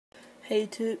Hey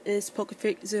YouTube, it's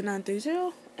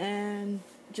PokeFake0930 and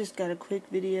just got a quick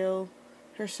video.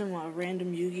 Here's some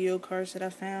random Yu-Gi-Oh cards that I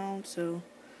found. So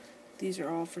these are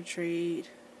all for trade.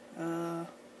 I'm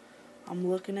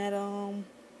looking at them.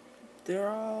 They're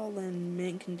all in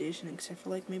mint condition except for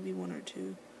like maybe one or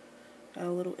two. Got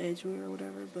a little edge or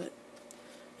whatever, but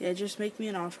yeah, just make me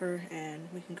an offer and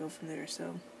we can go from there.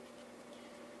 So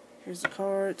here's the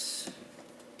cards.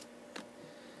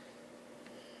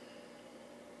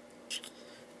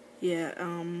 Yeah,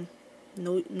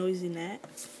 Noisy Nat.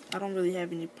 I don't really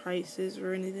have any prices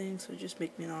or anything, so just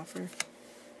make me an offer.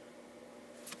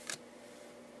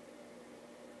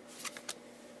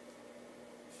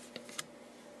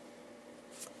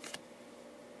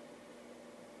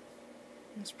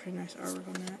 That's pretty nice artwork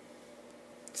on that.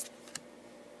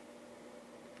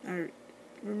 I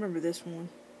remember this one.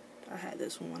 I had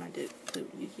this one when I did play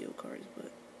with Yu-Gi-Oh cards,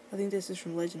 but I think this is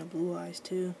from Legend of Blue Eyes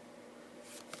too.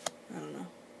 I don't know.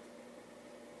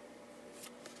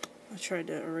 I tried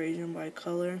to arrange them by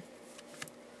color.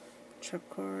 Trap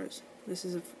cards.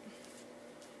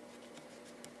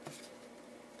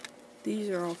 These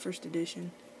are all first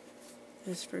edition.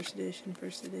 This first edition,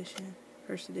 first edition,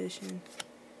 first edition.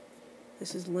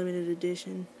 This is limited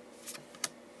edition.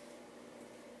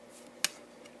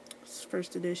 This is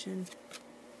first edition.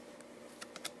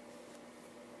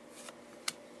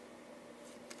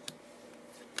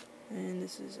 And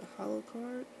this is a holo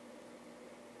card.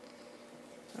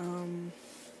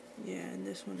 Yeah, and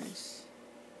this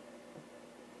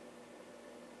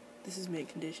is mint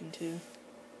condition too.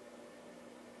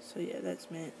 So yeah,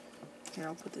 that's mint. Here,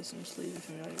 I'll put this in the sleeve if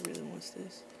anybody really wants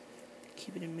this.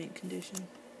 Keep it in mint condition.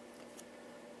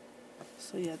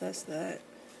 So yeah, that's that.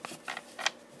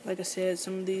 Like I said,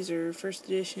 some of these are first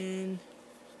edition.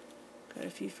 Got a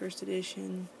few first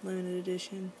edition, limited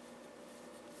edition.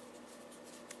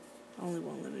 Only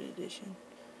one limited edition.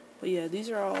 But yeah,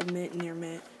 these are all mint, near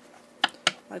mint.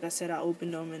 Like I said, I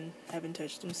opened them and haven't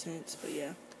touched them since. But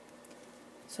yeah.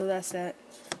 So that's that.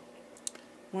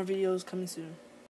 More videos coming soon.